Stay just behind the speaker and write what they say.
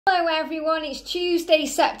Hello everyone, it's Tuesday,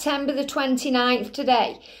 September the 29th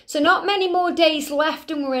today. So not many more days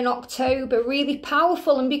left and we're in October, really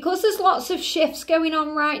powerful. And because there's lots of shifts going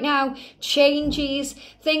on right now, changes,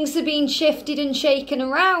 things are being shifted and shaken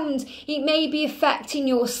around, it may be affecting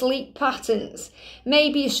your sleep patterns.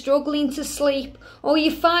 Maybe you're struggling to sleep, or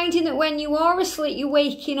you're finding that when you are asleep, you're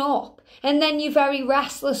waking up. And then you're very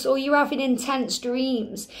restless, or you're having intense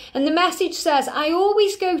dreams. And the message says, I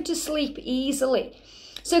always go to sleep easily.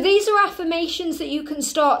 So these are affirmations that you can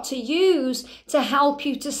start to use to help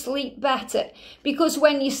you to sleep better. Because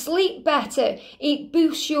when you sleep better, it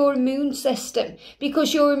boosts your immune system.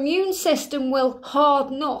 Because your immune system will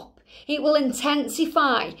harden up. It will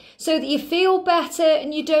intensify so that you feel better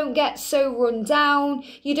and you don't get so run down,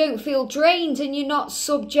 you don't feel drained and you're not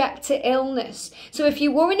subject to illness. So if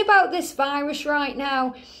you're worrying about this virus right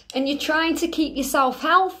now and you're trying to keep yourself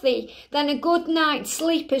healthy, then a good night's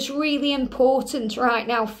sleep is really important right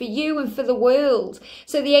now for you and for the world.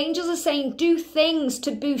 So the angels are saying do things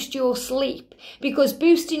to boost your sleep, because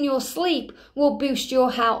boosting your sleep will boost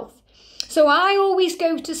your health. So I always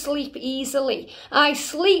go to sleep easily. I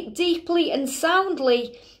sleep deeply and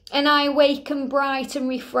soundly, and I awaken bright and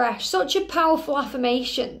refreshed. Such a powerful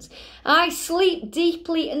affirmation. I sleep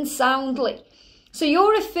deeply and soundly. So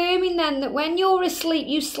you're affirming then that when you're asleep,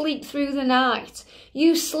 you sleep through the night.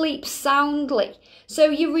 You sleep soundly. So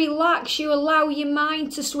you relax, you allow your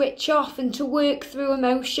mind to switch off and to work through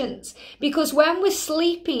emotions. Because when we're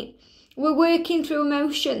sleeping, we're working through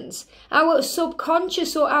emotions. Our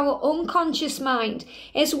subconscious or our unconscious mind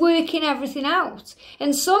is working everything out.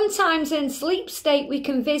 And sometimes in sleep state, we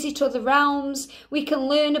can visit other realms, we can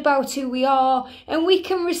learn about who we are, and we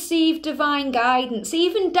can receive divine guidance.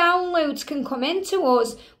 Even downloads can come into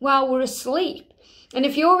us while we're asleep. And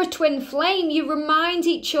if you're a twin flame, you remind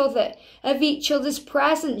each other of each other's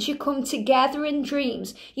presence. You come together in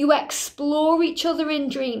dreams. You explore each other in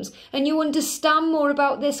dreams. And you understand more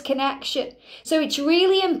about this connection. So it's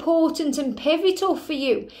really important and pivotal for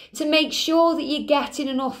you to make sure that you're getting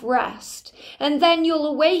enough rest. And then you'll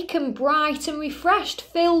awaken bright and refreshed,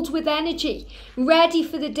 filled with energy, ready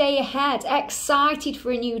for the day ahead, excited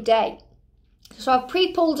for a new day. So I've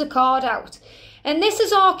pre-pulled a card out. And this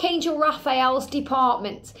is Archangel Raphael's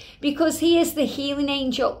department, because he is the healing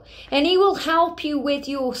angel and he will help you with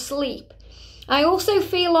your sleep. I also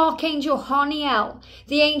feel Archangel Haniel,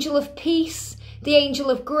 the angel of peace, the angel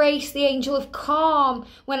of grace, the angel of calm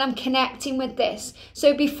when I'm connecting with this.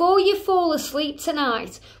 So before you fall asleep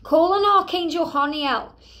tonight, call on Archangel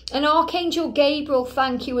Haniel. And Archangel Gabriel,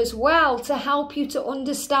 thank you as well, to help you to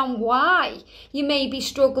understand why you may be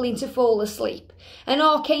struggling to fall asleep. And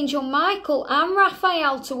Archangel Michael and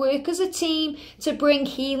Raphael to work as a team to bring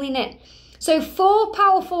healing in. So 4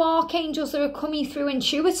 powerful archangels that are coming through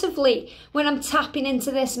intuitively when I'm tapping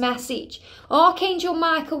into this message. Archangel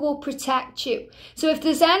Michael will protect you. So if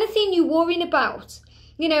there's anything you're worrying about,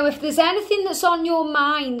 if there's anything that's on your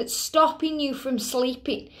mind that's stopping you from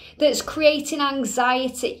sleeping, that's creating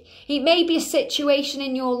anxiety, it may be a situation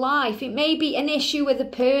in your life, it may be an issue with a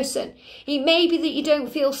person, it may be that you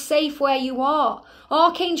don't feel safe where you are.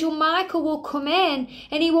 Archangel Michael will come in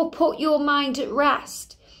and he will put your mind at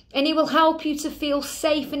rest. And he will help you to feel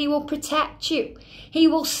safe and he will protect you. He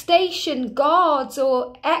will station guards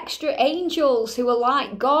or extra angels who are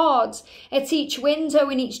like guards at each window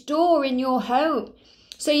and each door in your home.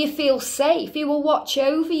 So you feel safe. He will watch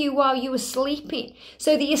over you while you are sleeping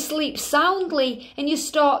so that you sleep soundly and you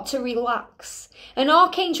start to relax. And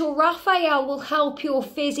Archangel Raphael will help your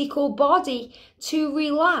physical body to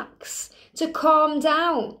relax, to calm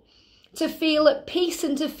down, to feel at peace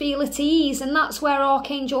and to feel at ease. And that's where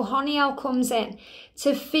Archangel Haniel comes in,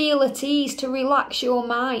 to feel at ease, to relax your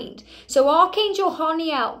mind. So Archangel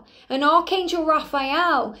Haniel and Archangel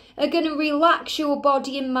Raphael are going to relax your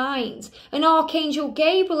body and mind. And Archangel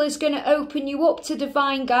Gabriel is going to open you up to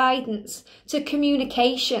divine guidance, to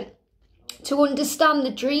communication, to understand the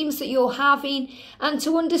dreams that you're having and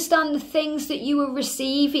to understand the things that you are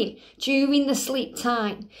receiving during the sleep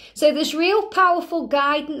time. So there's real powerful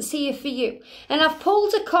guidance here for you. And I've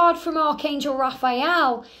pulled a card from Archangel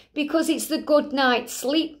Raphael because it's the good night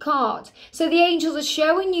sleep card. So the angels are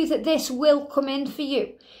showing you that this will come in for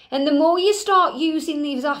you. And the more you start using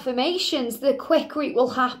these affirmations, the quicker it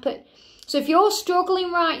will happen. So if you're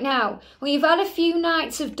struggling right now, or you've had a few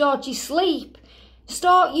nights of dodgy sleep,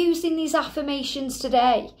 start using these affirmations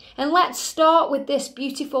today. And let's start with this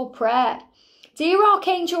beautiful prayer. Dear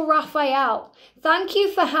Archangel Raphael, thank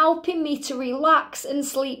you for helping me to relax and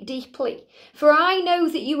sleep deeply. For I know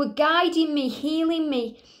that you are guiding me, healing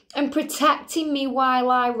me, and protecting me while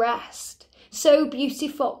I rest. So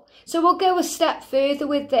beautiful. So we'll go a step further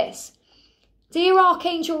with this. Dear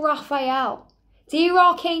Archangel Raphael, dear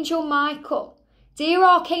Archangel Michael, dear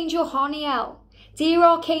Archangel Haniel, dear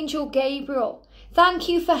Archangel Gabriel, thank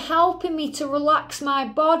you for helping me to relax my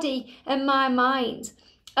body and my mind,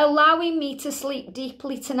 allowing me to sleep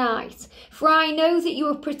deeply tonight. For I know that you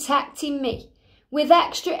are protecting me with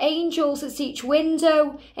extra angels at each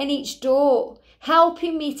window and each door,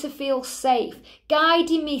 helping me to feel safe,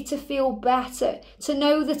 guiding me to feel better, to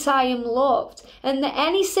know that I am loved, and that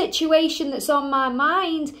any situation that's on my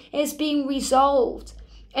mind is being resolved,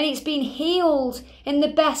 and it's been healed in the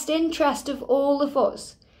best interest of all of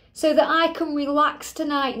us, so that I can relax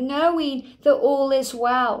tonight knowing that all is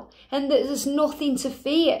well, and that there's nothing to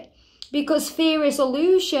fear, because fear is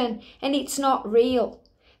illusion and it's not real.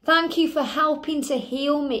 Thank you for helping to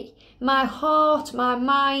heal me, my heart, my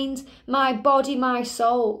mind, my body, my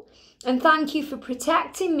soul. And thank you for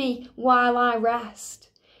protecting me while I rest.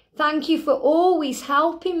 Thank you for always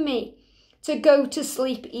helping me to go to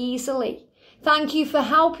sleep easily. Thank you for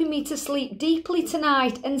helping me to sleep deeply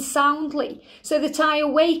tonight and soundly, so that I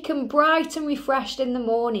awaken bright and refreshed in the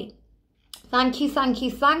morning. Thank you, thank you,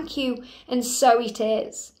 thank you, and so it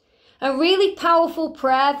is. A really powerful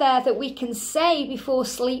prayer there that we can say before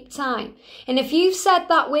sleep time. And if you've said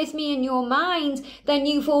that with me in your mind, then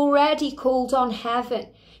you've already called on heaven.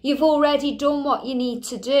 You've already done what you need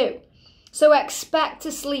to do. So expect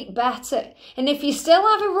to sleep better. And if you still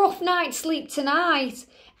have a rough night's sleep tonight,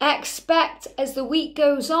 expect as the week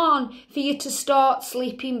goes on for you to start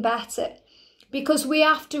sleeping better. Because we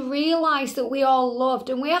have to realise that we are loved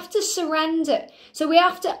and we have to surrender. So we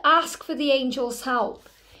have to ask for the angels' help.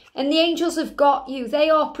 And the angels have got you. They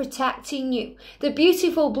are protecting you. The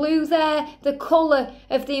beautiful blue there, the colour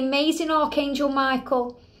of the amazing Archangel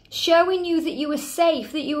Michael, showing you that you are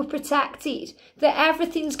safe, that you are protected, that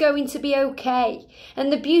everything's going to be okay.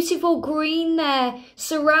 And the beautiful green there,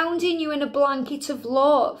 surrounding you in a blanket of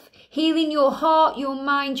love, healing your heart, your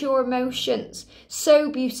mind, your emotions.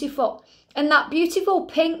 So beautiful. And that beautiful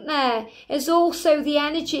pink there is also the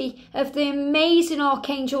energy of the amazing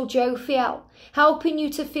Archangel Raphael, helping you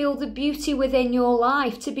to feel the beauty within your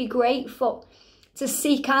life, to be grateful, to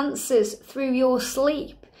seek answers through your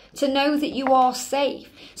sleep, to know that you are safe.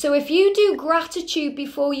 So if you do gratitude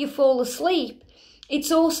before you fall asleep,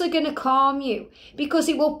 it's also going to calm you, because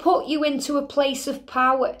it will put you into a place of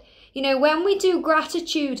power. You know, when we do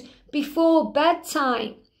gratitude before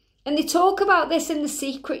bedtime, and they talk about this in The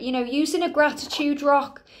Secret, you know, using a gratitude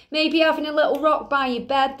rock, maybe having a little rock by your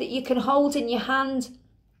bed that you can hold in your hand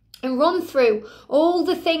and run through all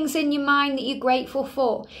the things in your mind that you're grateful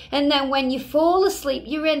for. And then when you fall asleep,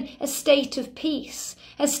 you're in a state of peace,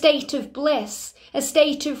 a state of bliss, a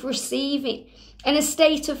state of receiving, and a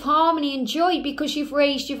state of harmony and joy, because you've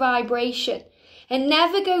raised your vibration. And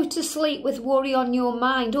never go to sleep with worry on your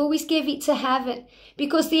mind. Always give it to heaven,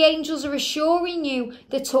 because the angels are assuring you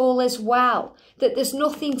that all is well, that there's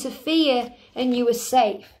nothing to fear and you are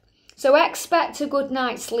safe. So expect a good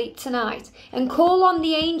night's sleep tonight, and call on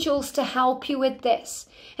the angels to help you with this.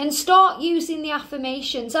 And start using the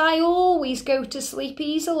affirmations. I always go to sleep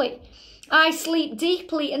easily. I sleep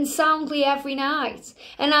deeply and soundly every night,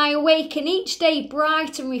 and I awaken each day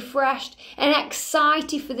bright and refreshed and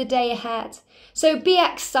excited for the day ahead. So be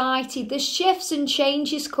excited. There's shifts and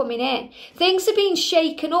changes coming in. Things are being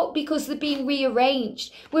shaken up because they're being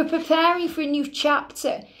rearranged. We're preparing for a new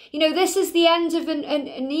chapter. You know, this is the end of an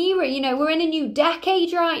era. You know, we're in a new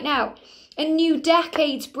decade right now. And new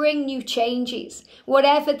decades bring new changes,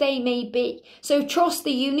 whatever they may be. So trust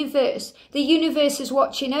the universe. The universe is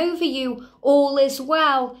watching over you. All is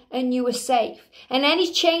well and you are safe. And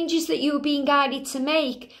any changes that you are being guided to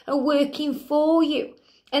make are working for you.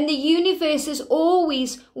 And the universe is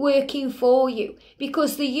always working for you,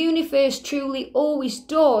 because the universe truly always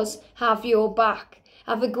does have your back.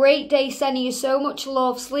 Have a great day, sending you so much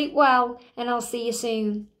love. Sleep well, and I'll see you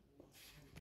soon.